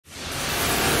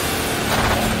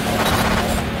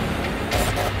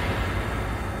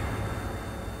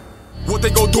what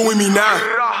they gon' do with me now.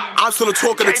 I'm still the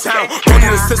talk of the town. Don't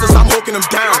need assistance, I'm hooking them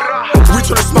down. We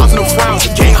turn the spots into frowns.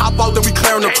 The gang hop out, then we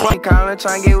clearing the crowd. Calling,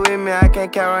 trying to get with me, I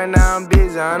can't count right now, I'm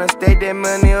busy. I done stake that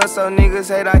money up, so niggas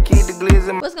hate I keep the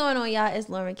glizzy. What's going on, y'all? It's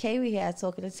Lauren K. We had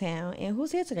Talk of the Town. And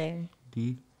who's here today?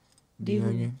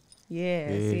 DeeYounginn. Yeah,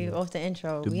 see, off the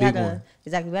intro. The we big had one.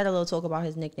 we had a little talk about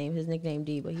his nickname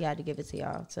D, but he had to give it to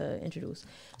y'all to introduce.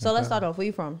 So let's start off. Where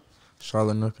you from?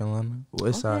 Charlotte, North Carolina.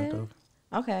 West side, though.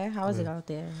 Okay, how is it out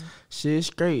there? Shit, it's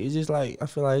great. It's just like, I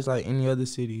feel like it's like any other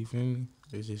city, you feel me?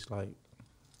 It's just like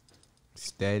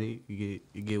static. You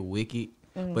get wicked.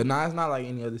 But nah, it's not like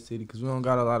any other city because we don't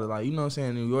got a lot of, like, you know what I'm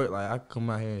saying, New York, like, I can come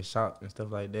out here and shop and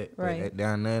stuff like that. Right. But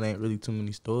down there, ain't really too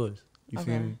many stores. You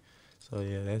Okay. feel me? So,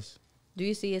 yeah, that's... Do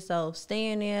you see yourself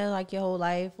staying there like your whole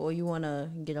life, or you want to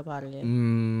get up out of there?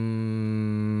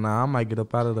 Nah, I might get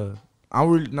up out of there.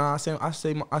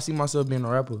 I see myself being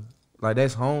a rapper. Like,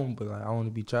 that's home, but, like, I want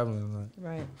to be traveling, like,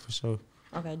 Right. for sure.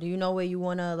 Okay, do you know where you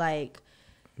want to, like,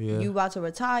 you about to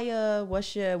retire?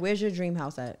 Where's your dream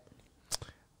house at?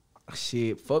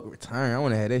 Shit, fuck retirement. I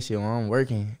want to have that shit when I'm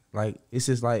working. Like, it's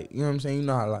just like, you know what I'm saying? You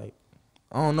know how, like,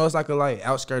 I don't know, it's like a, like,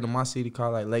 outskirt of my city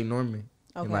called, like, Lake Norman.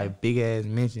 Okay. And, like, big-ass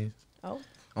mansions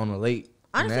on the lake.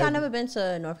 Honestly, I've never been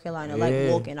to North Carolina, like,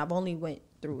 walking. I've only went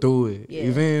through it. Yeah.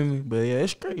 You feel me? But, yeah,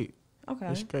 it's great. Okay.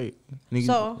 It's great. Niggas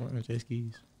So- jet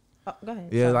skis. Oh, go ahead.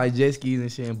 Yeah, Sorry. like, jet skis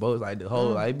and shit and boats. Like, the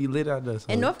whole, like, it be lit out there.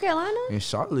 So. In North Carolina? In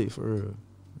Charlotte, for real.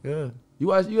 Yeah.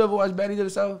 You ever watch Baddies of the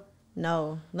South?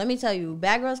 No. Let me tell you,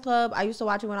 Bad Girls Club, I used to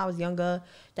watch it when I was younger.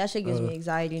 That shit gives me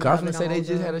anxiety. I was gonna say they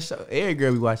just had a show. Every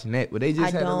girl be watching that, but they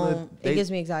just had a little. It gives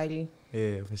me anxiety.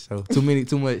 Yeah, for sure. Too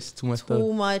much stuff.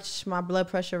 Too much. My blood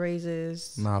pressure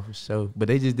raises. Nah, for sure. But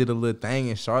they just did a little thing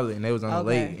in Charlotte, and they was on the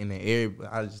lake, and the air.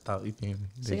 I just thought, you feel me?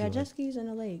 So you got jet skis in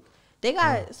the lake. They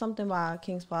got something by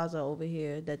Kings Plaza over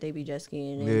here that they be jet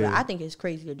skiing in. But I think it's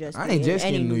crazy to jet ski. I ain't jet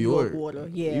skiing in New York. Water.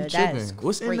 Yeah, you that's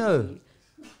What's crazy. in there?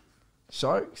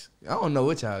 Sharks? I don't know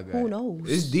what y'all got. Who knows?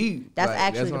 It's deep. That's like,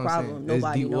 actually that's the what problem. It's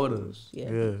Nobody deep knows. water.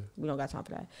 Yeah. We don't got time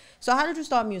for that. So how did you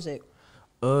start music?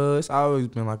 It's always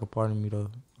been like a part of me though.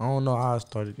 I don't know how I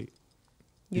started it.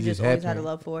 You just always had a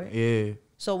love for it? Yeah.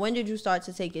 So when did you start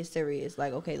to take it serious?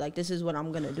 Like, okay, like this is what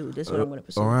I'm going to do. This is what I'm going to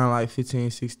pursue. Around like 15,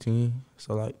 16.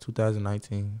 So like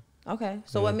 2019. Okay.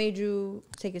 So what made you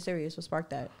take it serious? What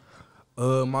sparked that?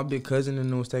 My big cousin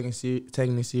and them was taking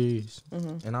it serious.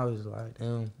 And I was like,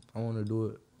 damn, I want to do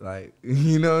it. Like,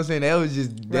 you know what I'm saying? That was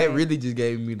just, that really just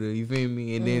gave me the, you feel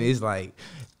me? And then it's like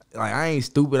I ain't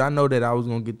stupid. I know that I was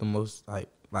going to get the most, like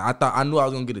I knew I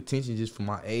was going to get attention just for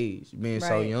my age, being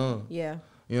so young. Yeah.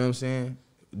 You know what I'm saying?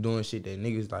 Doing shit that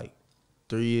niggas like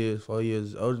 3 years, 4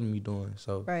 years older than me doing.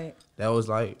 So that was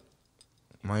like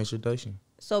my introduction.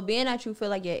 So being that you feel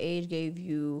like your age gave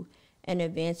you an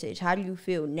advantage, how do you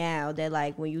feel now that,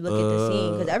 like, when you look at the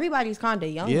scene? Because everybody's kind of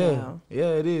young now.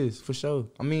 Yeah, it is, for sure.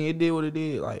 I mean, it did what it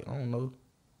did. Like, I don't know.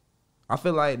 I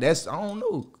feel like that's, I don't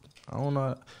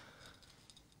know.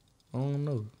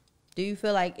 Do you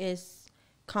feel like it's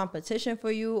competition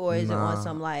for you, or is it on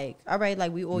some, like, all right,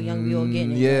 like, we all young, we all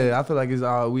getting it? Yeah, I feel like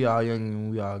we all young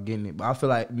and we all getting it. But I feel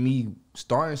like me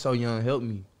starting so young helped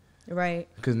me. Right.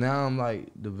 Because now I'm,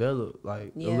 like, developed,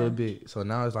 like, a little bit. So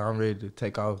now it's like I'm ready to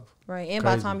take off. Right. And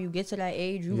by the time you get to that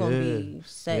age, you're going to be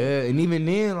set. Yeah, and even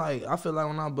then, like, I feel like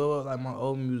when I blow up, like, my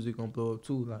old music going to blow up,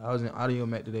 too. Like, I was in Audio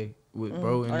Mac today with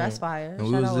bro. Oh, that's fire. And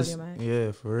Shout out Audio Mac.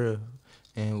 Yeah, for real.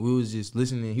 And we was just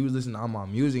listening. He was listening to all my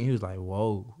music. And he was like,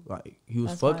 whoa. Like, he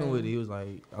was fucking with it. He was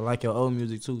like, I like your old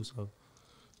music, too. So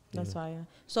that's fire.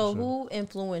 So who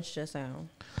influenced your sound?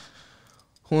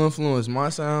 Who influenced my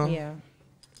sound? Yeah.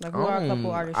 Like, who are a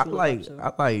couple artists you I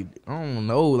don't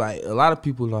know. Like, a lot of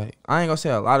people, like, I ain't gonna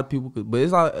say a lot of people, but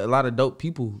it's like a lot of dope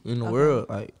people in the world.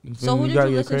 Like, so who did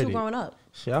you listen to growing up?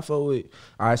 Shit, I fuck with.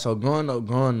 All right, so growing up,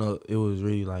 it was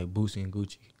really like Boosie and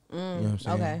Gucci. You know what I'm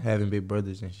saying? Okay. Having big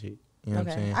brothers and shit. You know what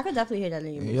I'm saying? I could definitely hear that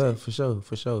in your music. Yeah,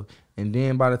 for sure. And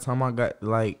then by the time I got,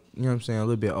 like, you know what I'm saying, a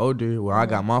little bit older, where I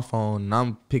got my phone and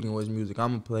I'm picking which music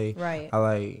I'm gonna play. Right. I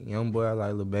like Youngboy, I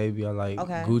like Lil Baby, I like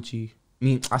Gucci.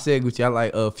 I said Gucci. I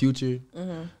like Future.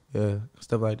 Yeah,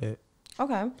 stuff like that.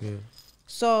 Okay. Yeah.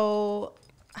 So,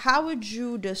 how would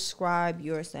you describe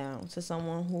your sound to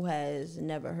someone who has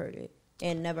never heard it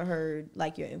and never heard,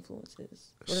 like, your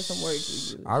influences? What are some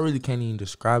words you use? I really can't even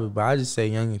describe it, but I just say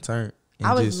Young and Turn.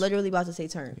 I was literally about to say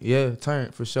Turn. Yeah,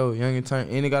 Turn, for sure. Young and Turn.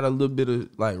 And it got a little bit of,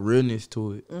 like, realness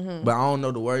to it. But I don't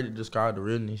know the word to describe the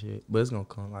realness yet. But it's going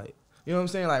to come, like, you know what I'm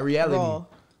saying? Like, reality. Raw.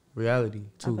 Reality,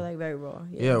 too. I feel like very raw.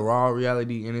 Yeah, raw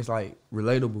reality, and it's, like,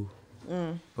 relatable.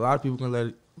 A lot of people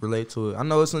can relate to it. I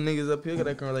know some niggas up here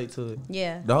that can relate to it.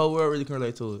 Yeah. The whole world really can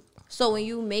relate to it. So when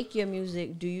you make your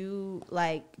music, do you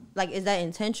like is that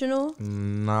intentional?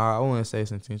 Nah, I wouldn't say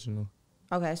it's intentional.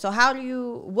 Okay, so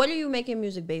what are you making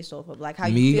music based off of? Like how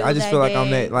you Me, feel I just that feel like day,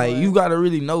 I'm that. Like or- you gotta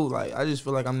really know. Like I just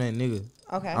feel like I'm that nigga.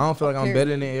 Okay. I don't feel like I'm Period.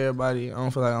 better than everybody. I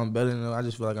don't feel like I'm better than them. I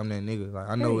just feel like I'm that nigga. Like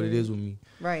I know what it Period. is with me.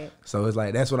 Right. So it's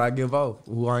like that's what I give off.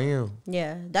 Who I am.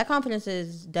 Yeah, that confidence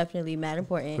is definitely mad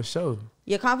important. For sure.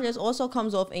 Your confidence also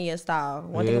comes off in your style.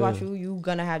 One thing Yeah. about you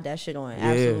gonna have that shit on. Yeah,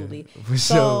 Absolutely. for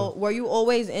So sure. were you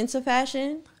always into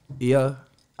fashion? Yeah.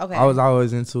 Okay. I was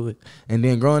always into it. And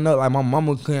then growing up, like my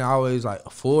mama couldn't always like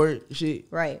afford shit.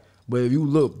 Right. But if you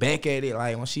look back at it,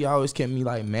 like when she always kept me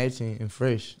like matching and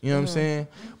fresh. You know what I'm saying?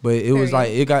 But it was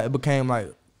like it became like,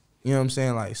 you know what I'm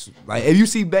saying? Like if you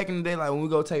see back in the day, like when we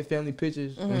go take family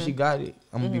pictures, when she got it,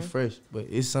 I'm gonna be fresh. But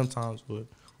it's sometimes where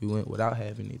we went without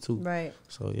having it too. Right.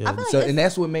 So yeah. I feel like So it's- and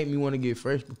that's what made me want to get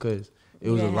fresh because it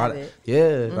You was a didn't lot have of it.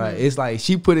 yeah. Like it's like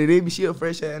she put it in me. She a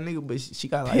fresh ass nigga, but she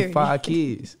got like Period. 5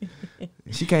 kids.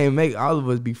 She can't make all of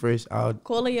us be fresh.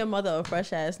 Calling your mother a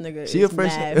fresh ass nigga She is a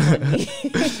fresh mad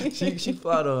funny. she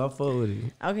fly though. I fuck with it.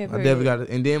 Okay, I period. definitely got it.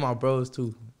 And then my bros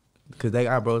too, cause they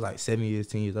got bros like 7 years,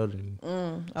 10 years older than me.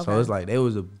 Okay. So it's like they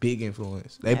was a big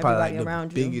influence. They probably like Everybody the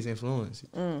around you. biggest influence.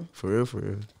 For real, for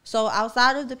real. So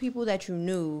outside of the people that you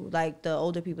knew, like the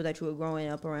older people that you were growing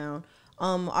up around,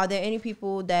 are there any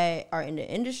people that are in the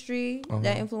industry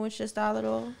that influenced your style at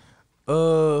all?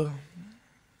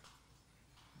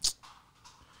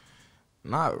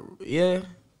 Not yeah.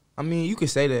 I mean, you could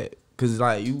say that because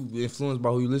like you influenced by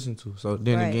who you listen to. So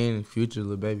then Right. again, Future,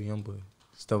 Lil Baby, Youngboy,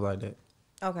 stuff like that.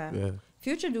 Okay. Yeah,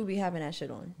 Future do be having that shit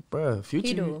on. bruh, Future.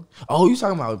 He do. Oh, you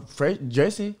talking about fresh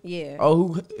dressing? Yeah. Oh,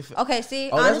 who? Okay, see,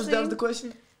 Oh, honestly, that was the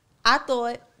question. I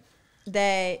thought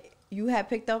that you had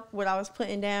picked up what I was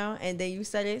putting down and then you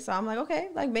said it. So I'm like, okay,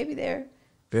 like maybe they're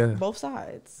Yeah, both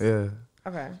sides. yeah.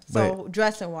 Okay. So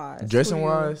dressing wise. Dressing who you-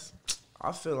 wise,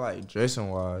 I feel like dressing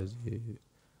wise, yeah.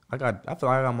 I feel like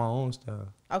I got my own style.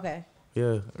 Okay.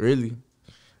 Yeah, really.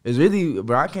 It's really,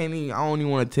 bro. I don't even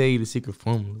want to tell you the secret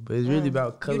formula, but it's really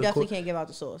about color. You definitely can't give out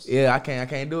the source. Yeah, I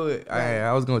can't do it. Right.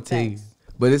 I was gonna tell you, Thanks.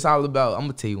 but it's all about. I'm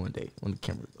gonna tell you one day on the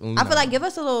camera. I feel like give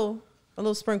us a little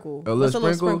sprinkle. A little What's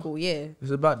sprinkle? sprinkle? Yeah. it's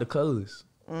about the colors.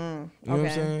 You know what I'm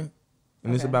okay. saying?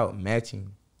 And it's Okay. about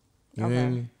matching. You know what I Okay.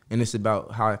 mean? And it's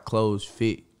about how clothes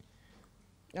fit.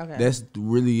 Okay. That's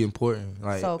really important.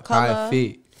 Like so how color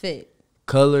it fit.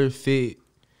 color fit,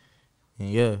 and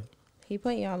yeah. He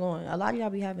putting y'all on. A lot of y'all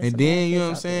be having. And some then bad you know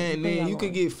fits what I'm out there. saying. He And putting then you y'all could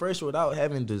on. get fresh without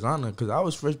having designer. Cause I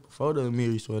was fresh before the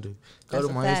Amiri sweater. Go That's to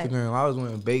a my fact. Instagram. I was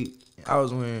wearing bait. I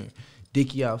was wearing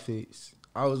Dickie outfits.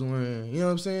 I was wearing. You know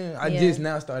what I'm saying. I Yeah. just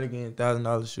now started getting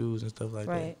 $1,000 shoes and stuff like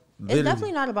Right. that. It's Literally.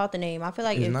 definitely not about the name. I feel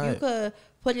like It's if you not. could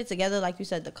put it together, like you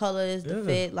said, the colors, the Yeah.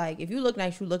 fit. Like if you look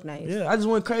nice, you look nice. Yeah, I just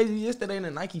went crazy yesterday in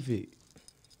a Nike fit.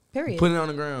 Period. Putting it on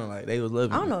the ground like they was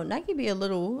loving I don't it. know. Nike be a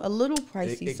little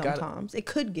pricey it gotta- sometimes. It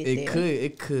could get It there.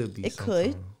 could be. It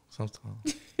could.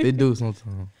 Sometimes. They do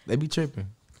sometimes. They be tripping.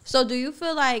 So do you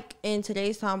feel like in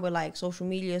today's time where like social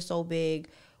media is so big,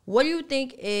 what do you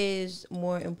think is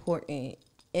more important,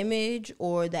 image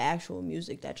or the actual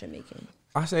music that you're making?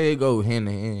 I say it go hand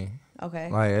in hand.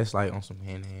 Okay. Like it's like on some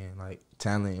hand in hand, like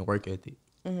talent and work ethic.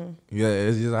 Mm-hmm. Yeah,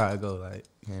 it's just how it go, like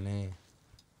hand in hand.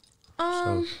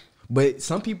 So, but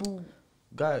some people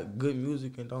got good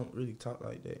music and don't really talk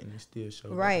like that, and they still show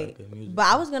they got right. good music. But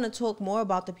I was gonna talk more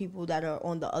about the people that are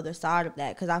on the other side of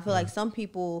that because I feel like some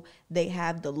people they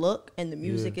have the look and the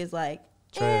music is like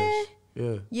trash.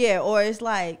 Yeah, yeah, or it's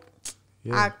like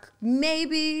yeah,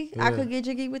 maybe I Yeah. could get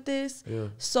jiggy with this. yeah,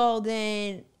 So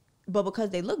then, but because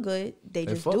they look good, they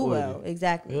just fuck do with well. it.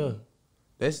 Exactly. yeah.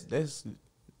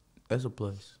 That's a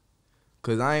plus.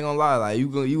 Cause I ain't gonna lie, like you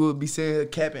would be saying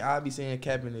capping, I'd be saying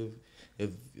capping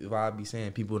if I be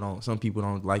saying some people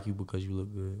don't like you because you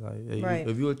look good. Like hey, Right.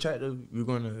 if you're attractive, you're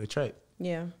gonna attract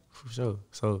Yeah, for sure.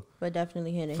 So but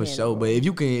definitely hand in for hand. sure. bro. But if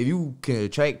you can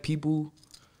attract people,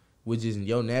 which is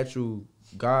your natural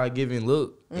God given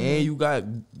look, and you got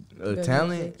Good talent,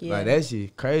 music, yeah. like that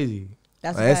shit crazy.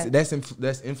 That's Like, a fact.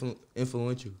 that's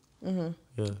influential. Yeah.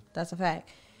 That's a fact.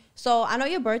 So I know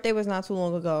your birthday was not too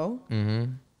long ago.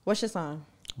 Mm-hmm. What's your sign?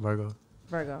 Virgo.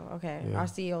 Virgo. Okay. Yeah. Our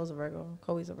CEO's a Virgo.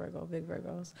 Coey's a Virgo. Big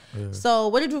Virgos. Yeah. So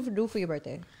what did you do for your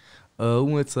birthday? We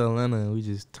went to Atlanta and we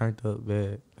just turned up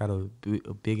bad. Got a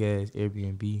big ass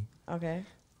Airbnb Okay.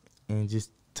 and just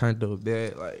turned up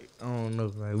bad. Like I don't know.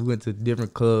 Like we went to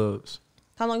different clubs.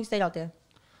 How long you stayed out there?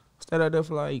 Stayed out there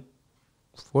for like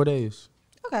 4 days.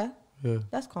 Okay. Yeah.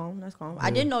 That's calm. That's calm. I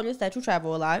did notice that you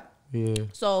travel a lot. Yeah.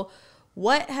 So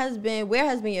where has been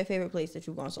your favorite place that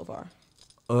you've gone so far?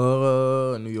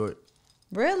 New York.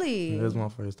 Really? It was my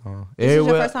first time. This is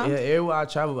your first time? Yeah, everywhere I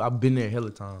travel, I've been there hella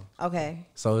time. Okay.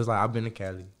 So it's like I've been to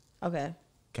Cali. Okay.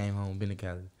 Came home, been to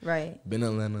Cali. Right. Been to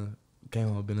Atlanta. Came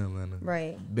home, been to Atlanta.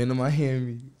 Right. Been to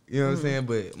Miami. You know what I'm saying?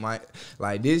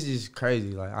 But this is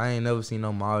crazy. Like I ain't never seen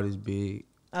no mall this big.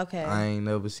 Okay. I ain't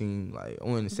never seen like I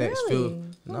went to Saks Really?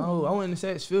 Fifth. No, I went to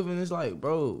Saks Fifth and it's like,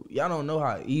 bro, y'all don't know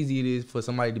how easy it is for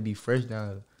somebody to be fresh down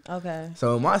here. Okay.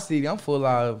 So my city, I'm full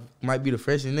of might be the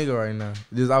freshest nigga right now.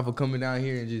 Just off of coming down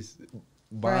here and just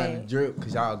buying Right. drip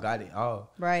because y'all got it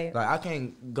all. Right. Like I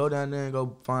can't go down there and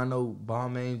go find no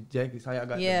Balmain jackets. How y'all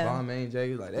got the Balmain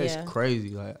jackets? Like that's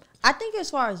crazy. Like I think as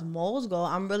far as malls go,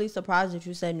 I'm really surprised that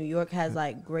you said New York has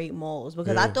like great malls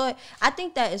because I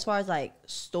think that as far as like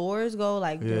stores go,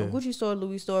 like the Gucci store,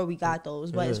 Louis store, we got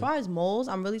those. But as far as malls,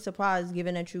 I'm really surprised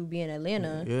given that you be in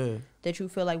Atlanta that you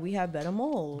feel like we have better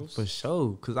malls. for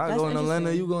sure. Cause I That's go in Atlanta,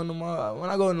 interesting. you go in the mall.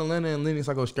 When I go in Atlanta and Lennox,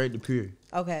 I go straight to Pier.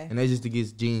 Okay. And that's just to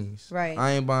get jeans. Right.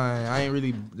 I ain't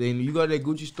really. Then you go to that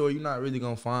Gucci store, you're not really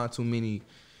gonna find too many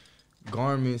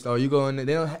garments. Or you go in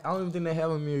there, I don't even think they have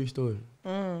a mirror store.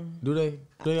 Do they? Do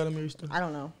they got a mirror store? I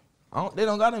don't know. They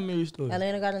don't got a mirror store.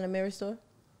 Atlanta got in a mirror store?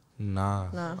 Nah.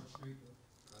 Nah.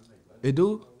 It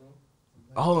do?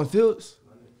 Oh, in Fields?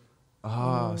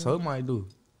 Ah, so it might do.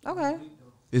 Okay.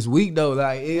 It's weak though.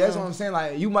 Like that's what I'm saying.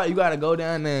 Like you gotta go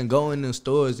down there and go in the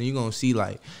stores and you gonna see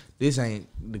like this ain't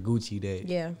the Gucci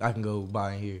that I can go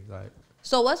buy in here. Like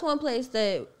So what's one place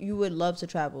that you would love to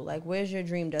travel? Like where's your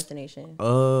dream destination?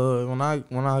 when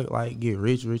I like get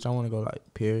rich, I wanna go like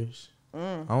Paris.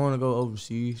 I wanna go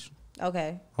overseas.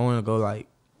 Okay. I wanna go like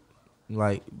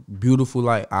beautiful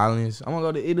like islands. I wanna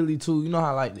go to Italy too. You know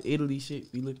how like the Italy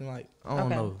shit be looking like? I don't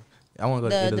know. I want to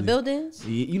go to Italy. The buildings?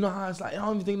 You know how it's like, I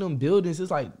don't even think them buildings, it's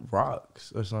like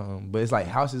rocks or something. But it's like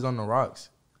houses on the rocks.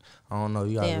 I don't know.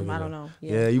 You gotta Damn, I don't know.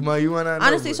 Yeah, you might not know.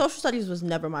 Honestly, social studies was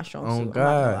never my strong suit. Oh,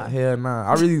 God. Hell nah.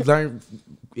 I really learned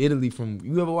Italy from,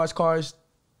 you ever watch Cars?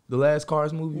 The last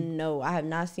Cars movie? No, I have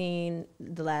not seen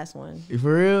the last one.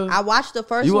 For real? I watched the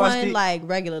first one like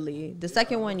regularly. The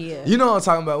second one, yeah. You know what I'm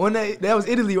talking about. When that was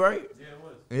Italy, right? Yeah, it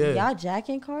was. Yeah. Y'all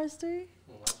jacking Cars 3?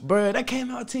 Bruh, that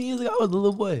came out 10 years ago. I was a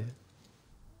little boy.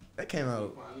 That came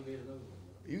out.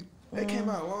 That came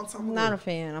out a long time ago. Not a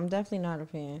fan. I'm definitely not a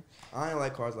fan. I ain't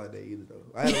like cars like that either, though.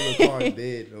 I had a little car in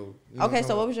bed, though. You know Okay,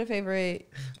 so what was your favorite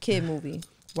kid movie?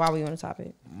 While we on the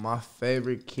topic. My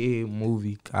favorite kid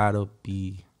movie gotta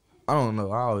be, I don't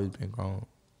know. I always been grown.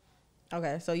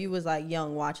 Okay, so you was like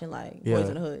young watching like Boys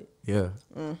in the Hood. Yeah.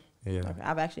 Yeah. Okay,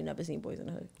 I've actually never seen Boys in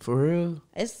the Hood. For real?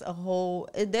 It's a whole.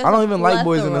 I don't even like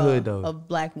Boys in the Hood though. Of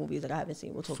black movies that I haven't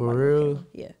seen. We'll talk For about real? It.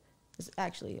 Yeah, it's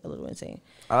actually a little insane.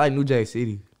 I like New Jack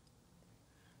City,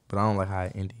 but I don't like how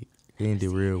it ended. It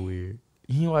ended real weird.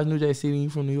 You watch New Jack City? You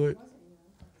from New York?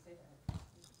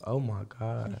 Oh my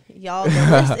God. Y'all, the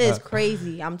list is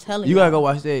crazy. I'm telling you. You gotta go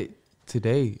watch that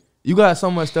today. You got so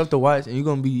much stuff to watch, and you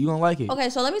gonna like it. Okay,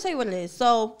 so let me tell you what it is.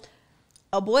 So,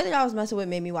 a boy that I was messing with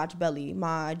made me watch Belly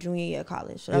my junior year of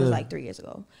college. So that was like 3 years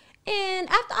ago. And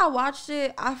after I watched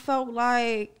it, I felt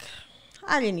like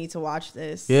I didn't need to watch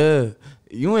this. Yeah,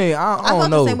 you ain't. I don't felt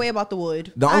know. the same way about The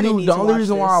Wood. The only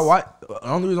reason why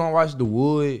I watched The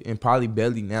Wood and probably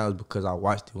Belly now is because I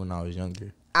watched it when I was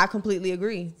younger. I completely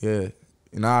agree. Yeah,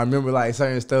 and I remember like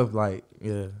certain stuff like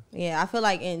Yeah, I feel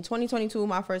like in 2022,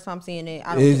 my first time seeing it,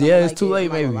 it's too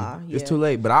late. Maybe it's too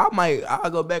late, but I'll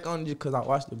go back on it just because I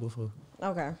watched it before.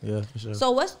 Okay. Yeah, for sure.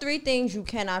 So what's 3 things you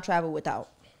cannot travel without?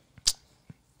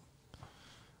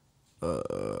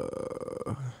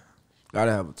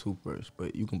 Gotta have a toothbrush,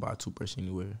 but you can buy a toothbrush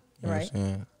anywhere. You know Right. what I'm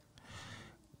saying?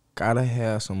 Gotta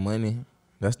have some money.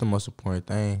 That's the most important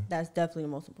thing. That's definitely the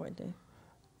most important thing.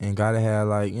 And gotta have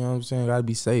like, you know what I'm saying? Gotta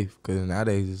be safe. Cause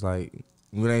nowadays it's like,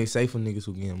 it ain't safe for niggas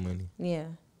who getting money. Yeah.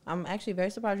 I'm actually very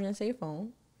surprised you didn't say your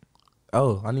phone.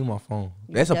 Oh, I need my phone.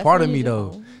 You That's a part of definitely me need your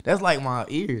though. phone. That's like my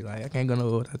ear. Like I can't go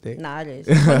nowhere without that. Nah, it is.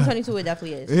 2022, it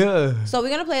definitely is. Yeah. So we're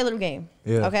going to play a little game.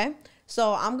 Yeah. Okay?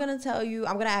 So I'm going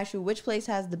to ask you which place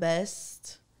has the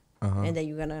best, and then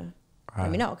you're going to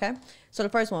let me know, okay? So the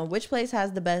first one, which place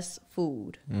has the best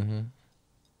food? Mm-hmm.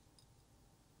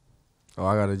 Oh,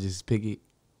 I gotta just pick it.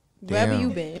 Wherever Damn. you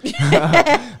been.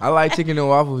 I like chicken and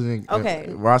waffles and Okay.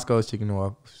 Roscoe's chicken and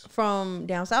waffles. From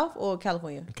down south or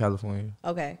California? California.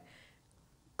 Okay.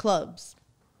 Clubs.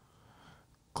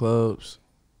 Clubs.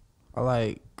 I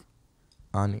like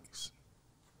Onyx,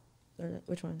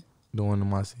 Which one? the one in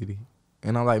my city.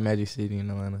 And I like Magic City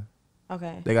in Atlanta.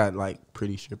 Okay. They got like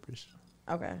pretty strippers.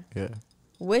 Okay. Yeah.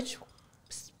 Which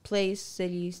place,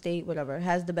 city, state, whatever,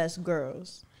 has the best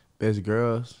girls? Best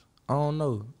girls? I don't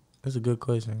know. That's a good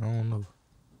question. I don't know.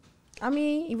 I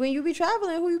mean, when you be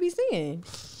traveling, who you be seeing?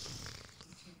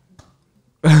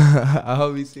 I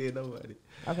hope he said nobody.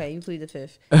 Okay, you plead the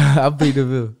fifth. I plead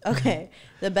the fifth. Okay,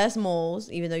 the best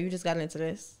malls, even though you just got into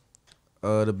this.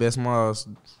 The best malls,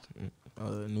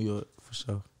 New York for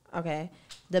sure. Okay,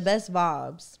 the best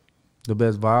vibes. The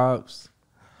best vibes.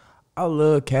 I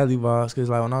love Cali vibes because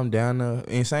like when I'm down there,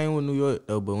 and same with New York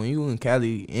though, but when you in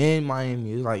Cali and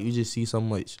Miami, it's like you just see so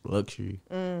much luxury.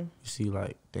 You see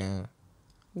like, damn.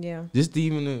 Yeah. Just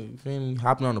even, you feel me,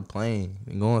 hopping on a plane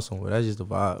and going somewhere, that's just the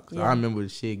vibe. Yeah. I remember the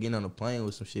shit, getting on a plane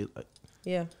with some shit like,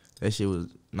 yeah, that shit was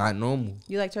not normal.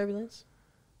 You like turbulence?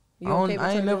 I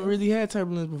ain't never really had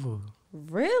turbulence before.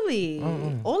 Really?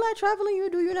 All that traveling you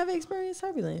do, you never experienced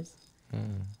turbulence?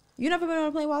 You never been on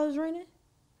a plane while it was raining?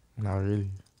 Not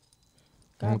really.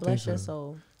 God bless your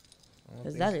soul.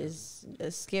 Because that is a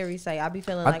scary sight. I be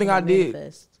feeling I like think I did.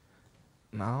 Manifest.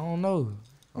 No, I don't know.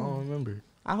 I don't remember.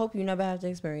 I hope you never have to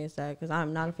experience that because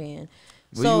I'm not a fan.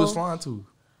 Where you was flying to?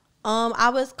 I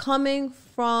was coming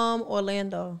from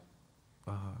Orlando.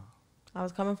 I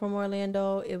was coming from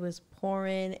Orlando. It was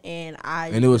pouring, and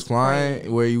it was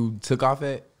flying where you took off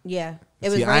at. Yeah, it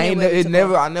was raining.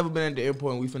 I never been at the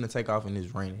airport and we finna take off and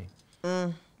it's raining.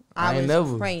 I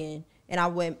was praying, and I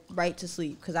went right to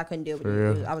sleep because I couldn't deal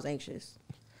with it. I was anxious.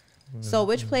 So,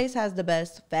 which place has the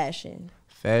best fashion?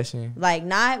 Fashion? Like,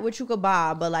 not what you could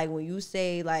buy, but like when you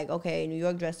say, like, okay, New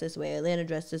York dressed this way, Atlanta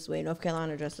dressed this way, North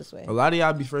Carolina dressed this way. A lot of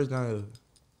y'all be first down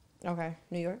here. Okay,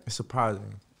 New York? It's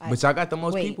surprising. But y'all got the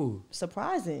most people.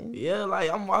 Surprising? Yeah, like,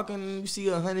 I'm walking, you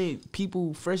see 100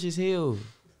 people fresh as hell.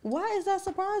 Why is that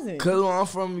surprising? Because where I'm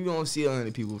from, you don't see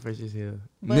 100 people fresh as hell.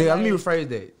 Let me rephrase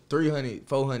that. 300,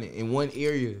 400 in one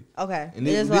area. Okay, and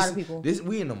there's a lot of people.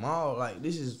 We in the mall. Like,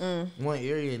 this is one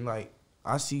area, and, like,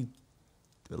 I see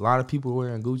a lot of people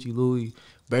wearing Gucci, Louis,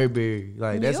 Burberry.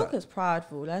 Like, New York is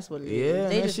prideful. That's what it is.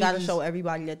 They just got to show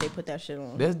everybody that they put that shit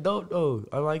on. That's dope, though.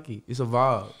 I like it. It's a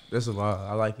vibe. That's a vibe.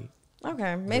 I like it.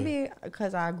 Okay, maybe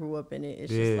because I grew up in it,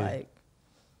 it's just like...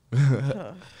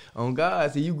 On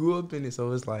God, see, you grew up in it,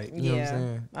 so it's like, you know what I'm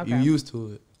saying? Okay. You used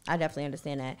to it. I definitely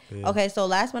understand that. Yeah. Okay, so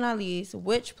last but not least,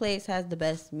 which place has the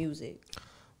best music?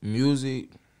 Music?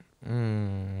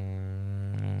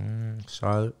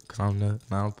 Charlotte, because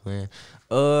I'm playing.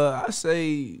 I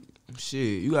say,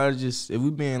 shit, you gotta just, if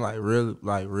we being like real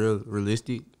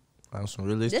realistic, like some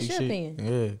realistic shit. That's your opinion.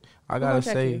 Yeah. I gotta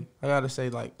say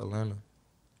like Atlanta.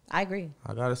 I agree.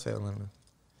 I gotta say Atlanta.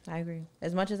 I agree.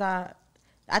 As much as I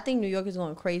think New York is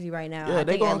going crazy right now. Yeah,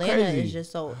 they going Atlanta crazy. Is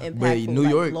just so impactful, but New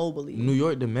York, globally. New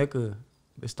York, the Mecca,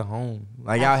 it's the home.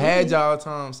 Like, y'all had y'all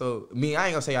time, so I ain't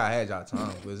gonna say y'all had y'all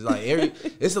time, but it's like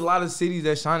it's a lot of cities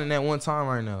that shining at one time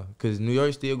right now. Cause New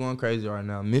York's still going crazy right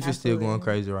now. Memphis still going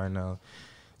crazy right now.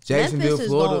 Jacksonville, Memphis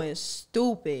Florida, going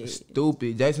stupid.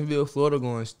 Stupid. Jacksonville, Florida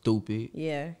going stupid.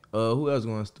 Yeah. Who else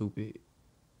going stupid?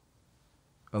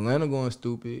 Atlanta going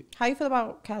stupid. How you feel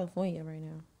about California right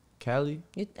now? Cali?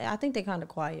 I think they're kind of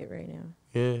quiet right now.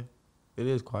 Yeah, it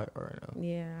is quiet right now.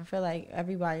 Yeah, I feel like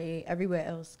everywhere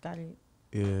else got it.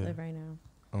 Live right now.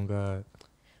 Oh God.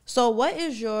 So, what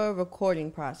is your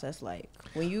recording process like?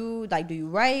 When you do you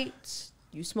write?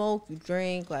 You smoke? You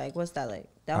drink? Like, what's that like?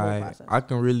 That whole process. I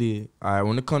can really.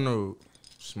 When it comes to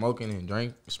smoking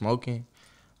and smoking.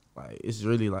 Like, it's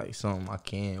really, like, something I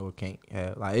can or can't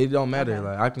have. Like, it don't matter. Okay.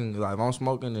 Like, I can, like, if I'm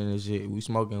smoking, then it's shit. We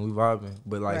smoking, we vibing.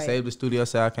 But, like, say if the studio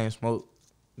say I can't smoke,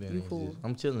 then you cool.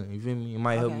 I'm chilling. You feel me? It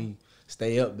might help me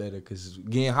stay up better. Because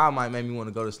getting high might make me want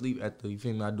to go to sleep after, you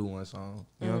feel me, I do one song.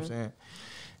 You know what I'm saying?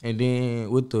 And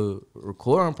then with the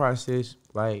recording process,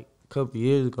 like, a couple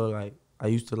years ago, like, I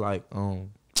used to, like,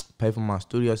 pay for my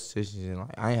studio sessions. And,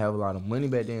 like, I ain't have a lot of money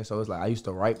back then. So, it's like I used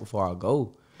to write before I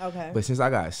go. Okay. But since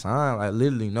I got signed, like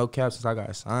literally no cap, since I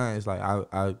got signed, it's like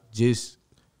I just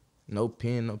no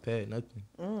pen, no pad, nothing.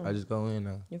 I just go in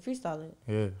now. You freestyle it?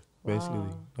 Yeah, basically.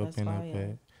 No pen, no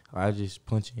pad. I just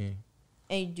punch in.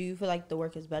 And do you feel like the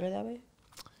work is better that way?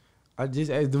 I just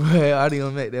asked the boy, how do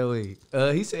you make that way?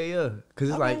 He said yeah. Cause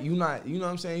it's like you know what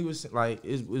I'm saying? He was like,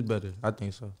 it's better. I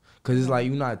think so. Cause it's like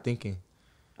you not thinking.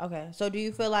 Okay. So do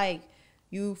you feel like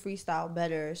you freestyle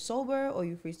better sober or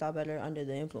you freestyle better under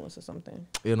the influence of something?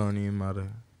 It don't even matter.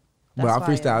 But I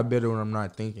freestyle better when I'm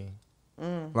not thinking.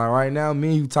 Like right now, me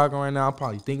and you talking right now, I'm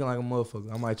probably thinking like a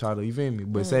motherfucker. I might try to, you feel me?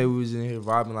 But say we was in here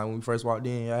vibing like when we first walked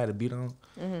in, I had a beat on.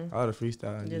 I would have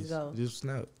freestyle and just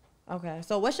snap. Okay.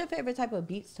 So what's your favorite type of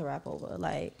beats to rap over?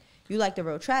 Like, you like the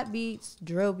real trap beats,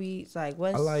 drill beats? Like,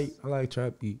 what's... I like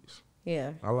trap beats.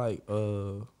 Yeah. I like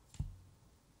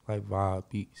vibe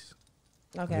beats.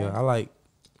 Okay. Yeah, I like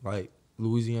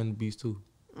Louisiana beats too.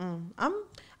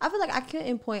 I feel like I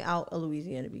couldn't point out a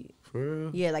Louisiana beat. For real?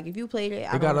 Yeah, like if you played it,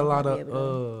 I got a lot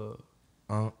of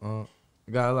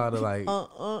Got a lot of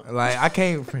like I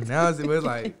can't pronounce it, but it's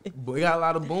like it got a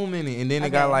lot of boom in it, and then it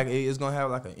got like it's gonna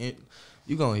have like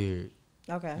you gonna hear it.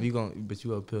 Okay. But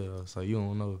you up here though, so you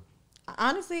don't know.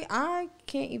 Honestly, I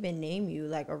can't even name you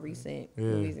like a recent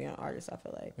Louisiana artist. I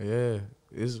feel like. Yeah,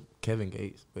 it's Kevin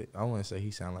Gates, but I wouldn't say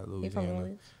he sound like Louisiana. He from New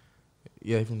Orleans?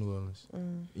 Yeah, he from New Orleans.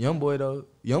 Young boy though,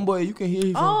 young boy, you can hear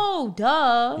he from. Oh,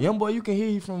 duh. Young boy, you can hear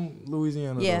he from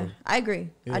Louisiana. Yeah, though. I agree.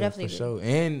 I definitely agree. Sure.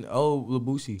 And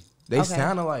Boosie, they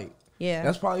sound alike. Yeah,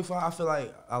 that's probably why I feel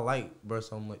like I like Bruh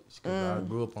so much because I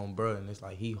grew up on Bruh, and it's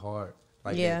like he hard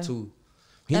like that too.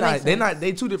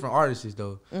 They two different artists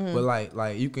though, but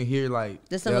like you can hear like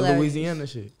that Louisiana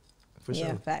shit for sure.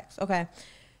 Yeah, facts. Okay,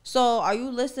 so are you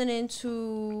listening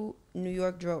to New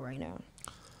York drill right now?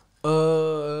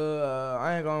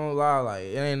 I ain't gonna lie, like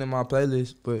it ain't in my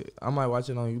playlist, but I might watch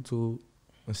it on YouTube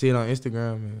and see it on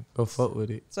Instagram and go fuck with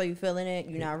it. So you feeling it?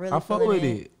 You're not really. I fuck with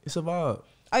it. It's a vibe.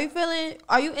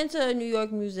 Are you into New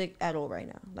York music at all right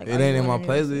now? Like it ain't in my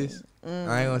playlist. I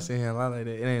ain't gonna sit here and lie like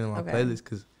that. It ain't in my playlist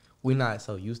because we not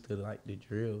so used to like the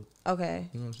drill. Okay.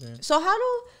 You know what I'm saying? So how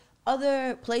do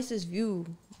other places view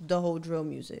the whole drill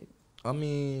music? I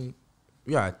mean,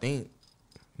 yeah, I think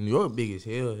New York big as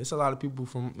hell. It's a lot of people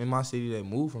from in my city that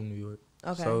moved from New York.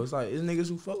 Okay. So it's like it's niggas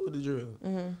who fuck with the drill. You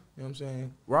know what I'm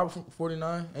saying? Rob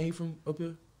 49, ain't he from up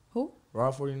here? Who?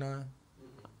 Rob 49.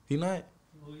 He not?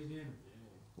 Louisiana.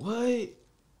 What?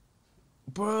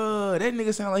 Bruh, that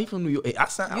nigga sound like he from New York.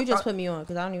 You just put me on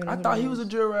because I don't even know. I thought he was a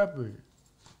drill rapper.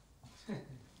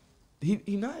 He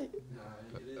not? Nah,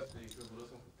 it is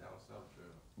down south drill.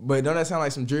 But don't that sound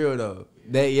like some drill though?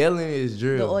 That yelling is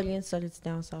drill. The audience said it's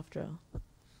down south drill.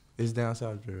 It's down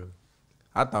south drill.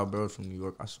 I thought bro was from New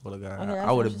York. I swear to God, okay,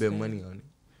 I would have bet money on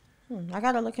it. I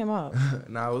gotta look him up.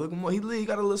 Nah, look him up. He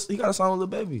got a song with Lil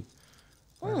Baby.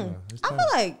 I feel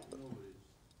like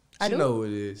I know who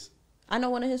it is. I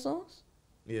know one of his songs.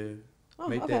 Yeah.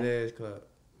 Make that ass clap.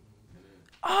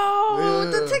 Oh,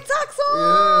 the TikTok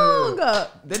song. Yeah.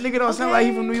 That nigga don't sound like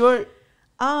he from New York.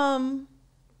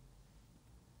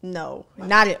 No,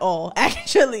 not at all.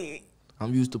 Actually,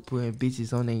 I'm used to putting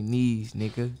bitches on their knees,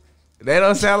 nigga. That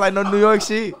don't sound like no New York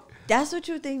shit. That's what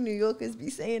you think New Yorkers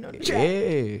be saying on the track.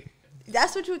 Yeah.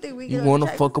 That's what you think we get. You wanna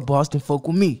fuck a Boston? Fuck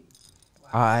with me.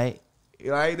 All right.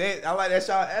 Like that. I like that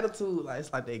y'all attitude. Like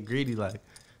it's like that greedy. Like.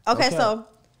 Okay, so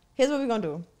here's what we're gonna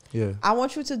do. Yeah. I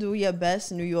want you to do your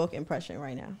best New York impression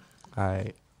right now. All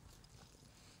right.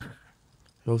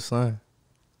 Yo, son.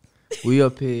 We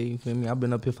up here, you feel me? I've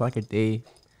been up here for like a day.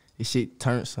 This shit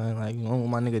turned, son. Like, you know,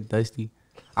 my nigga Dusty.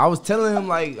 I was telling him,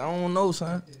 like, I don't know,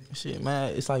 son. Shit,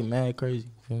 mad. It's like mad crazy.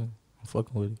 You feel me? I'm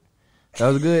fucking with it. That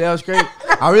was good. That was great.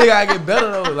 I really gotta get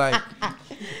better, though. Like,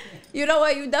 you know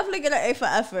what? You definitely get an A for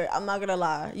effort. I'm not gonna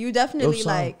lie. You definitely,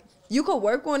 like, you could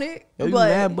work on it. Yo, you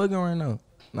mad bugging right now.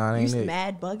 Nah, that ain't it.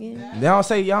 Mad bugging? Y'all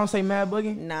don't say mad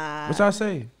bugging? Nah. What y'all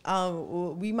say?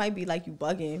 We might be like you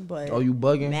bugging, but you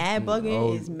bugging? Mad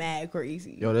bugging is mad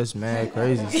crazy. Yo, that's mad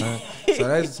crazy, son. So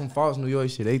that's some false New York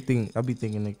shit. I be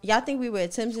thinking. Y'all think we wear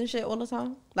Timbs and shit all the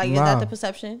time? Like, is that the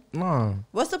perception? Nah.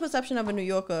 What's the perception of a New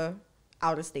Yorker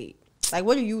out of state? Like,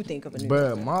 what do you think of a New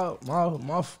Yorker? My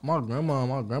grandma and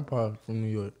my grandpa from New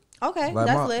York. Okay, like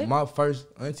that's lit. My first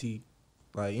auntie.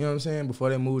 Like, you know what I'm saying? Before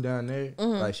they moved down there,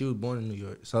 like, she was born in New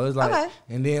York. So it's like,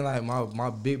 and then, like, my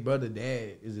big brother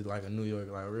dad is like a New York,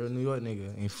 like, a real New York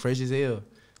nigga. And fresh as hell.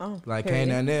 Oh, like, came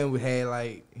down there and we had,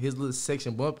 like, his little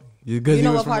section bumping. You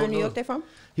know what part of New York they from?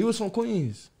 He was from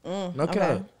Queens. No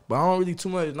cap. But I don't really too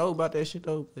much know about that shit,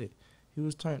 though. But he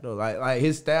was turned, though. Like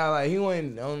his style, like, he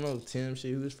wasn't, I don't know, Tim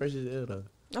shit. He was fresh as hell, though.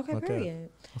 Okay, period.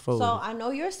 So, I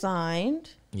know you're signed.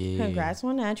 Yeah. Congrats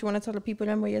on that. You want to tell the people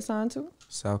then where you're signed to?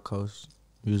 South Coast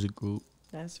Music Group.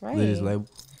 That's right. Latest label.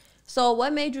 So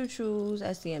what made you choose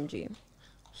SCMG?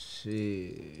 Shit,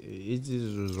 it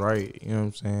just was right. You know what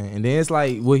I'm saying? And then it's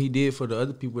like what he did for the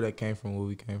other people that came from where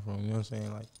we came from. You know what I'm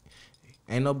saying? Like,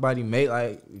 ain't nobody made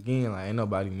ain't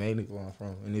nobody made it where I'm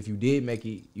from. And if you did make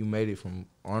it, you made it from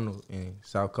Arnold and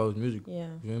South Coast Music. Yeah.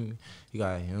 You feel me? You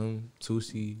got him,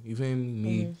 Tusi, you feel me?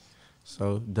 Me.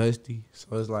 So Dusty.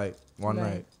 So it's like one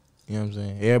night. You know what I'm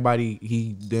saying? Everybody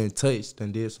he done touched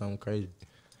and did something crazy.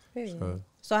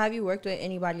 So have you worked with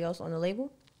anybody else on the label?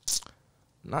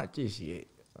 Not just yet.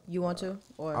 You want to?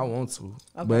 Or I want to.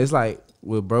 Okay. But it's like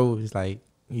with bro, it's like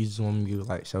he just want me to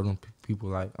like show them people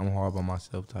like I'm hard by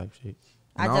myself type shit.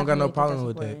 I don't got no problem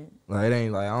with that. Like it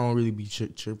ain't like I don't really be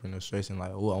tripping or stressing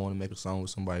like, oh, I want to make a song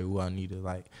with somebody who I need to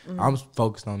like. I'm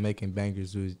focused on making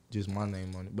bangers with just my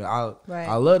name on it. But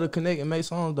I love to connect and make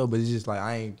songs though. But it's just like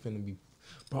I ain't finna be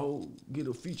bro, get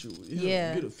a feature with him.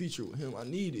 Yeah. Get a feature with him. I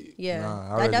need it. Yeah,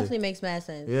 Nah, that definitely makes mad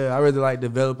sense. Yeah, I really like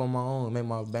develop on my own, make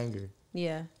my banger.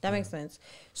 Yeah, that makes sense.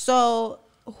 So,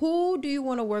 who do you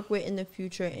want to work with in the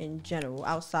future in general,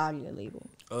 outside of your label?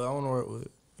 I want to work with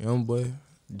Youngboy,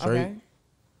 Drake,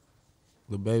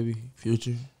 Lil Baby,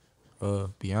 Future,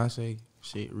 Beyonce,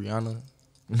 shit, Rihanna.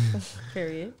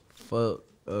 Period. Fuck.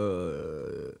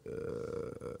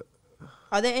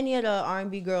 Are there any of the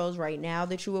R&B girls right now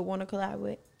that you would want to collab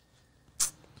with?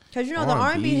 Because, you know, the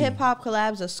R&B hip-hop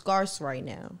collabs are scarce right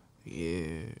now.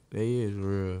 Yeah, they is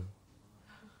real.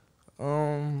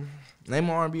 Name an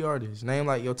R&B artist. Name,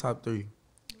 like, your top 3.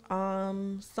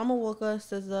 Summer Walker,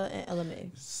 SZA, and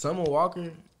LMA. Summer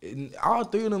Walker, all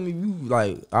 3 of them, if you,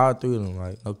 like,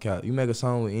 no cap. You make a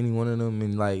song with any one of them,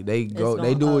 and, like, they do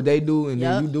what they do, and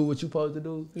then you do what you supposed to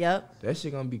do. Yep. That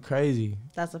shit gonna be crazy.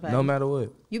 That's a fact. No matter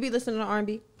what. You be listening to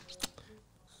R&B?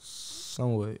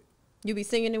 Somewhat. You be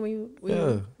singing it when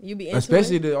you you be into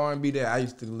especially it? the R&B that I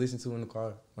used to listen to in the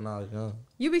car when I was young.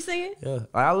 You be singing? Yeah. Like,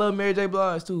 I love Mary J.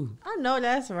 Blige too. I know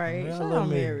that's right. Yeah, Shout out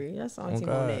Mary. That's Auntie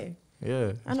Monet.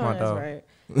 Yeah. I know that's right.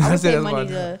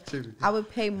 I would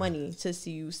pay money to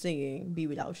see you singing "Be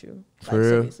Without You." Like, for real?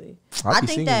 Seriously. I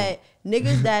think that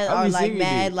niggas that are like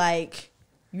mad, like,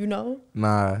 you know,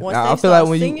 nah. once I they feel start like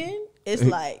when singing, it's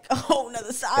like a whole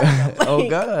nother side of them. Like, oh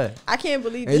God. I can't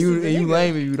believe and this you is and you nigga.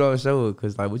 lame if you don't show it,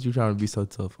 cause like what you trying to be so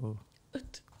tough for?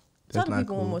 Tell the not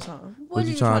people cool. one more time. What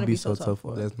you trying to be so tough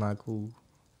for? That's not cool.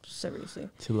 Seriously.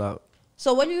 Chill out.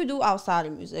 So what do you do outside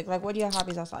of music? Like, what are your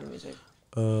hobbies outside of music?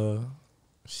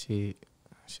 Shit.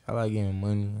 I like getting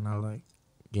money and I like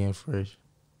getting fresh.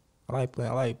 I like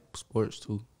playing. I like sports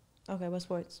too. Okay, what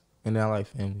sports? And then I like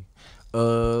family.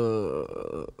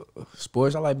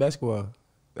 Sports. I like basketball.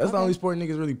 That's the only sport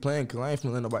niggas really playing, cause I ain't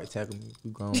finna let nobody tackle me.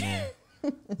 We grown man.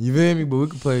 You feel me? But we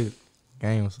can play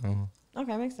game or something.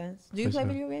 Okay, makes sense. Do you play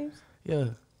video games? Yeah.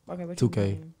 Okay, what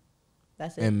 2K.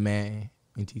 That's it. And Madden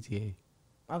and GTA.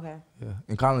 Okay. Yeah.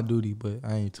 And Call of Duty, but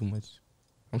I ain't too much.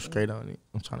 I'm straight on it.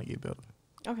 I'm trying to get better.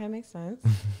 Okay, makes sense.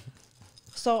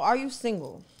 So, are you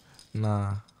single?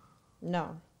 Nah.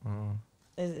 No.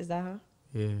 Is that her?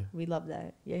 Yeah. We love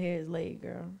that. Your hair is laid,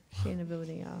 girl. She in the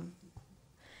building, y'all.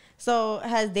 So,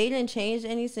 has dating changed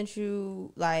any since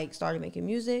you, like, started making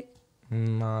music?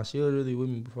 Nah, she was really with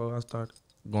me before I started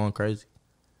going crazy.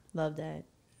 Love that.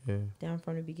 Yeah. Down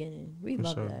from the beginning. We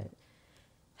love that.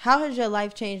 How has your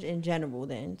life changed in general,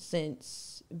 then,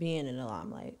 since being in the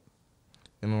limelight?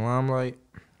 In the limelight?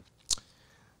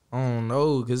 I don't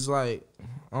know, cause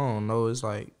it's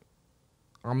like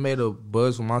I made a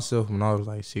buzz for myself when I was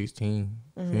like 16.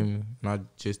 You feel me? And I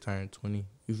just turned 20.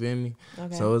 You feel me?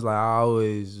 Okay. So it's like I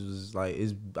always was like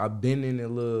I've been in a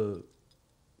little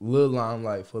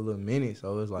limelight for a little minute.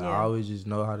 So it's like I always just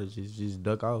know how to just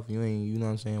duck off. You know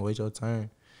what I'm saying? Wait your turn,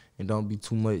 and don't be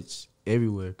too much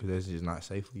everywhere, cause that's just not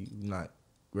safe for you. You're not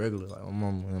regular. Like my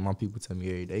mom and my people tell me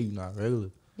every day, you're not regular.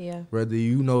 Yeah. Whether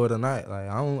you know it or not, like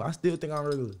I still think I'm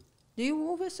regular. Do you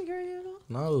move with security at all?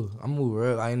 No, I move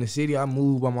regular. Like in the city, I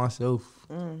move by myself,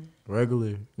 regular.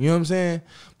 You know what I'm saying?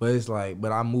 But it's like,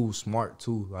 but I move smart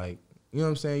too. Like, you know what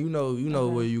I'm saying? You know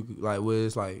where you like where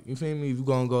it's like, you feel me? If you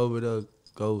gonna go over there,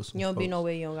 go with some You don't folks. be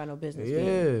nowhere you don't got no business.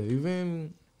 Yeah, you feel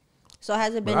me? So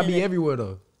has it been? But I be everywhere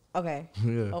though. Okay.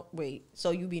 Yeah. Oh wait, so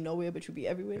you be nowhere, but you be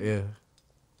everywhere? Yeah.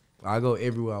 I go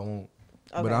everywhere I want.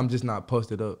 Okay. But I'm just not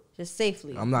posted up. Just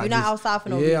safely. I'm not. You're not outside for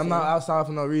no reason. Yeah, I'm not outside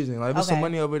for no reason. Like if there's some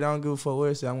money over there, I don't give a fuck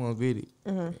where it's at, I'm gonna get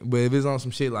it. But if it's on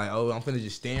some shit like, oh, I'm finna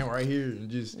just stand right here and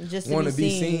just want to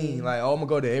be seen. Like, oh, I'm gonna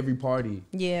go to every party.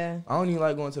 Yeah. I don't even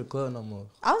like going to the club no more.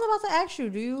 I was about to ask you,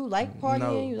 do you like partying?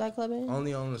 No. You like clubbing?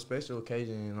 Only on a special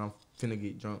occasion, and I'm finna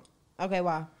get drunk. Okay,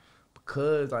 why?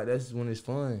 Because like that's when it's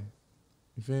fun.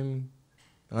 You feel me?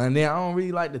 And then I don't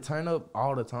really like to turn up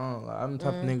all the time. Like, I'm the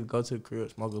type of nigga go to the crib,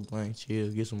 smoke a blunt, chill,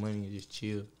 get some money, and just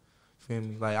chill. Feel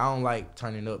me? Like, I don't like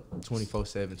turning up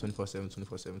 24/7, 24/7,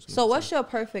 24/7. So what's your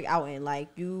perfect outing? Like,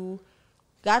 you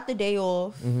got the day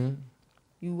off.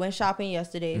 You went shopping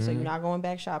yesterday, so you're not going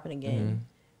back shopping again.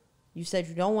 You said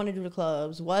you don't want to do the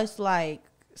clubs. What's, like,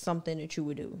 something that you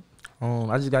would do?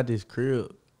 I just got this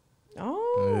crib.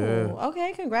 Oh,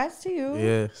 okay. Congrats to you.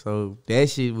 Yeah, so that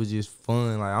shit was just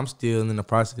fun. Like, I'm still in the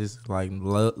process of, like,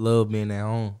 love being at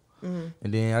home. And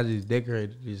then I just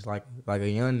decorated just like a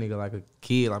young nigga, like a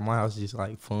kid. Like, my house is just,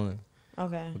 like, fun.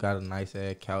 Okay. We got a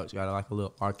nice-ass couch. Got, like, a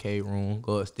little arcade room.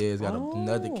 Go upstairs, got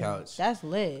another couch. That's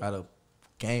lit. Got a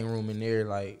game room in there,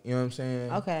 like, you know what I'm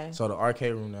saying? Okay. So the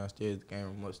arcade room downstairs, the game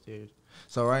room upstairs.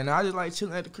 So right now, I just like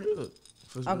chilling at the crib.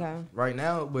 Okay. Right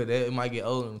now, but it might get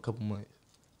old in a couple months.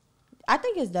 I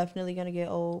think it's definitely gonna get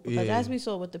old because as we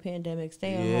saw with the pandemic,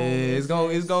 staying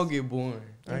home. It's gonna get boring.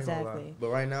 Exactly. But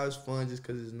right now it's fun just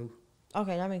because it's new.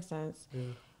 Okay, that makes sense. Yeah.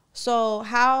 So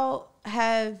how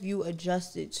have you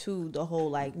adjusted to the whole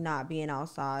like not being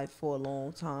outside for a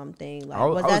long time thing? Like,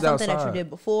 was that something that you did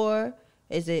before?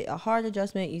 Is it a hard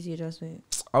adjustment, easy adjustment?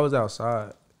 I was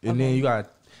outside, and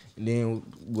then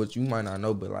what you might not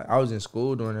know, but like I was in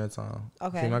school during that time.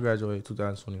 Okay. I graduated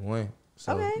 2021.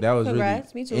 So okay. that was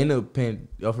Congrats. really Me too. in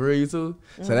the for real, you too.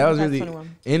 So that was really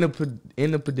in the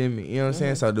pandemic. You know what I'm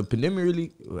saying? So the pandemic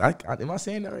really. Am I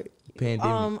saying that right?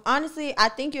 Pandemic. Honestly, I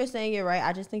think you're saying it right.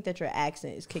 I just think that your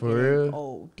accent is kicking in.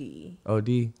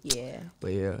 OD. Yeah.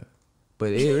 But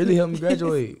it really helped me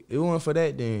graduate. If it wasn't for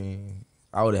that, then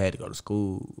I would have had to go to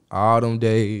school all them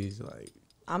days. Like,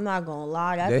 I'm not gonna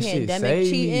lie, that pandemic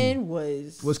cheating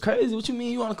was crazy. What you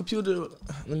mean? You on a computer?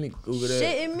 Let me Google that.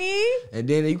 Shitting me. And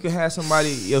then you can have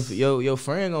somebody. Your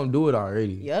friend gonna do it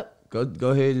already. Yep. Go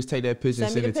ahead, just take that picture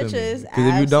and send it to me. Because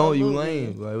if you don't, you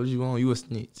lame. Like, what you want? You a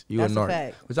snitch. You That's a narc.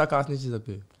 fact. What y'all call snitches up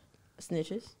here?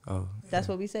 Snitches. Oh, that's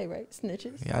what we say, right?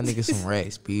 Snitches. Y'all niggas some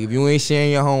rats, B. If you ain't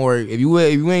sharing your homework, if you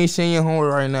ain't sharing your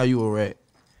homework right now, you a rat.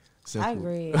 Simple. I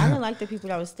agree. I didn't like the people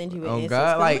that was stingy with answers.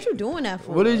 God, like, what you doing that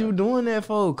for? What is you doing that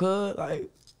for, cuz? Like,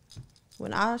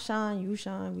 when I shine, you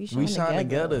shine. We shine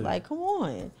together. Like, come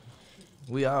on.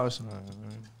 We all shine,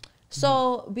 man.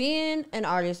 So, being an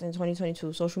artist in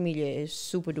 2022, social media is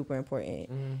super duper important.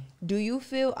 Do you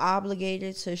feel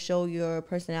obligated to show your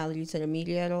personality to the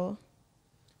media at all?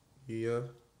 Yeah.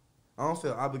 I don't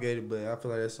feel obligated, but I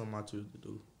feel like that's something I choose to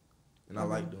do. And I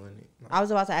like doing it. Like, I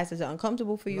was about to ask, is it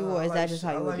uncomfortable for you, or is that just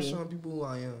how you would be? I like showing people who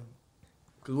I am.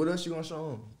 Because what else you going to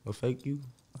show them? A fake you?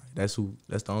 That's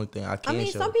the only thing I can show. I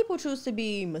mean, some people choose to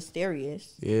be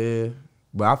mysterious. Yeah.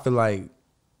 But I feel like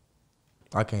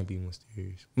I can't be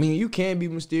mysterious. I mean, you can be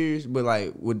mysterious, but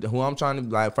like with who I'm trying to,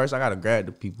 like, first I gotta grab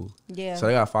the people. Yeah. So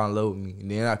they gotta fall in love with me, and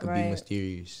then I could be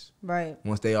mysterious. Right.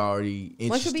 Once they already interested.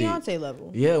 Once you're Beyonce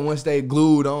level. Yeah. Once they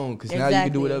glued on, because now you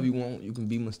can do whatever you want. You can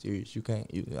be mysterious. You can't.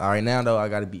 All right, now though, I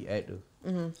gotta be active.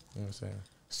 You know what I'm saying?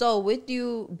 So with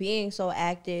you being so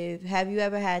active, have you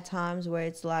ever had times where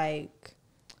it's like,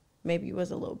 maybe you was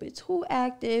a little bit too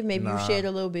active, maybe you shared a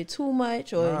little bit too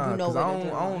much, or you know what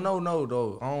I don't know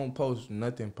though. I don't post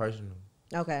nothing personal.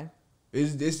 Okay.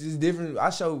 This is different. I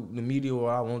show the media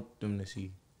what I want them to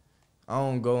see. I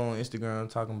don't go on Instagram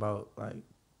talking about like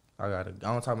I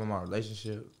don't talk about my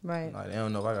relationship. Right. Like they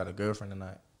don't know if I got a girlfriend or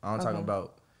not. I don't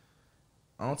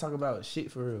talk about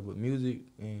shit for real, but music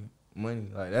and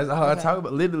money. Like that's all I talk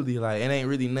about. Literally, like it ain't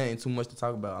really nothing too much to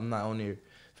talk about. I'm not on there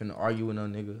finna argue with no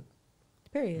nigga.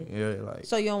 Period. Yeah, like.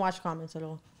 So you don't watch comments at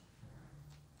all?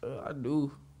 I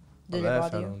do. Did it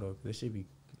bother you? Though, that should be.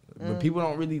 But people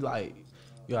don't really like.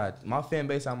 Yeah, my fan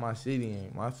base out my city,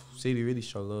 and my city really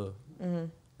show love. Yeah,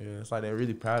 it's like they're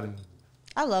really proud of me.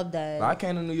 I love that. Like, I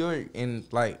came to New York and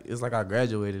like it's like I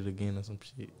graduated again or some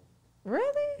shit.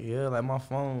 Really? Yeah, like my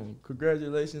phone.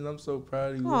 Congratulations, I'm so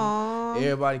proud of you. Aww.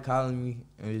 Everybody calling me,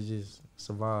 and it's just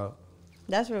survive.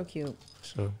 That's real cute.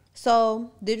 Sure.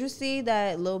 So, did you see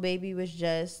that Lil Baby was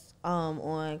just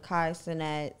on Kai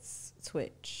Cenat's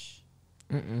Twitch?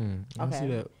 I see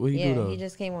that. What he do though? He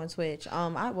just came on Twitch.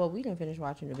 We didn't finish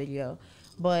watching the video,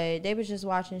 but they was just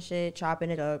watching shit,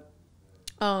 chopping it up.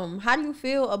 How do you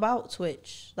feel about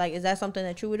Twitch? Like, is that something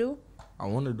that you would do? I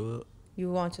want to do it.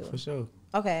 You want to? For sure.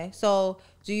 Okay, so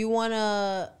do you want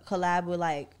to collab with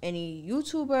like any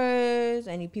YouTubers,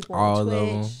 any people on Twitch? All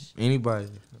of them. Anybody,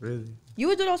 really. You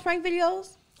would do those prank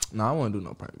videos? No, I won't do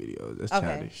no prank videos. That's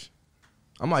childish.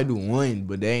 I might do one,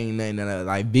 but they ain't nothing that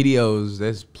like videos.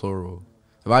 That's plural.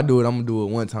 If I do it, I'm gonna do it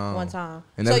one time.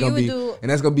 And that's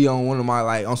gonna be on one of my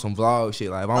like on some vlog shit.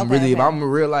 Like if I'm in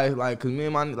real life, like, cause me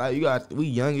and my like we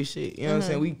young as shit. You know what I'm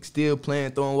saying? We still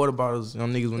playing, throwing water bottles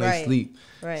on niggas when they sleep.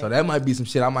 Right. So that might be some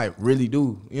shit I might really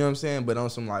do. You know what I'm saying? But on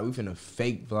some like we finna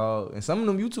fake vlog, and some of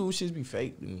them YouTube shits be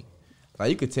fake to me. Like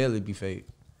you could tell it be fake.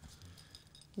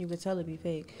 You could tell it be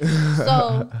fake.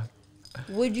 So.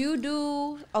 Would you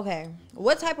do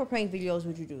what type of prank videos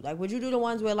would you do? Like, would you do the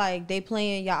ones where like they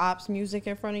playing your ops music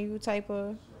in front of you type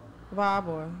of vibe,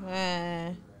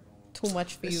 or too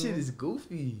much for you? That shit is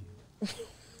goofy.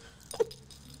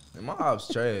 And my ops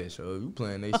trash, so if you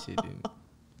playing that shit, then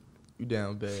you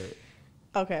down bad.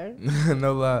 Okay.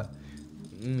 No lie.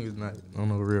 Niggas not on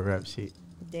no real rap shit.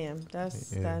 Damn,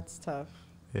 that's tough.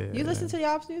 Yeah. You listen to the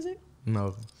ops music?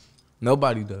 No.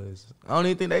 Nobody does. I don't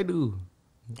even think they do.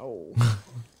 Oh.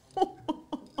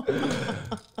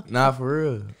 Nah, for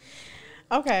real.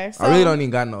 Okay. So I really don't even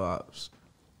got no ops.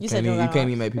 You can't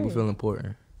even make people feel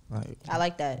important. Like I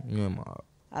like that. Yeah, my op.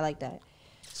 I like that.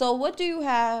 So what do you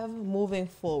have moving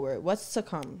forward? What's to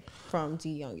come from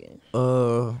DeeYounginn?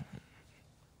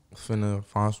 Finna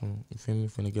find some, you feel me?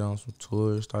 Finna get on some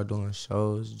tours, start doing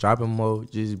shows, dropping more,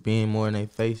 just being more in their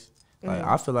face. Like,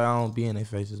 I feel like I don't be in their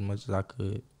face as much as I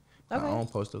could. Okay. I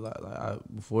don't post a lot. Like,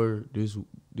 before this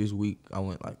week, I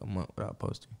went like a month without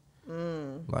posting.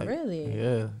 Like, really?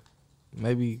 Yeah.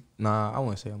 Maybe, I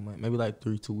wouldn't say a month. Maybe like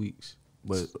 2 weeks.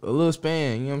 But a little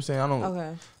span, you know what I'm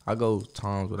saying? I go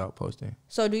times without posting.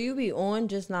 So do you be on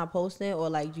just not posting, or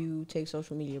like do you take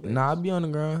social media breaks? Nah, I be on the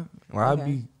ground. Like, I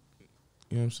be, you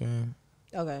know what I'm saying?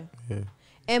 Okay. Yeah.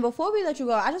 And before we let you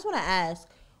go, I just want to ask,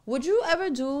 would you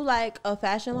ever do like a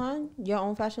fashion line, your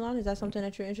own fashion line? Is that something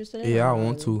that you're interested in? Yeah, I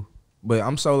want to. But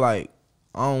I'm so like,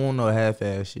 I don't want no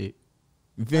half-ass shit.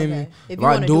 You feel me? If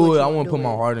I do it, I want to put my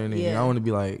heart in it. Yeah. And I want to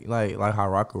be like how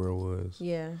Rockaware was.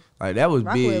 Yeah. Like, that was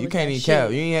big. You can't even cap.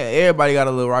 Everybody got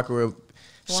a little Rockaware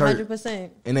shirt.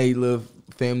 100%. And they little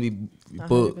family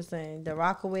book. 100%. The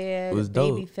Rockaware, was the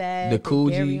dope. Baby Fat, the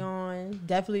Coogee. Carry On,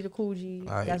 definitely the Coogee.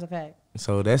 Like, that's a fact.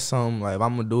 So that's something, like, if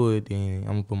I'm going to do it, then I'm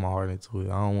going to put my heart into it.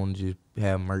 I don't want to just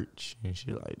have merch and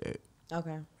shit like that.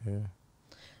 Okay. Yeah.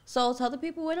 So tell the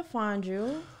people where to find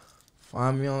you.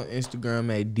 Find me on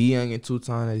Instagram at DeeYounginn 2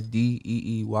 times. That's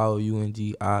DeeYounginn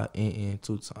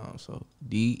 2 times. So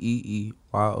DeeYounginn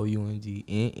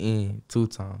 2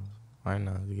 times. Right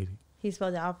now, get it. He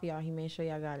spelled it out for y'all. He made sure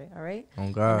y'all got it. All right?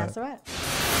 On God. And that's a wrap.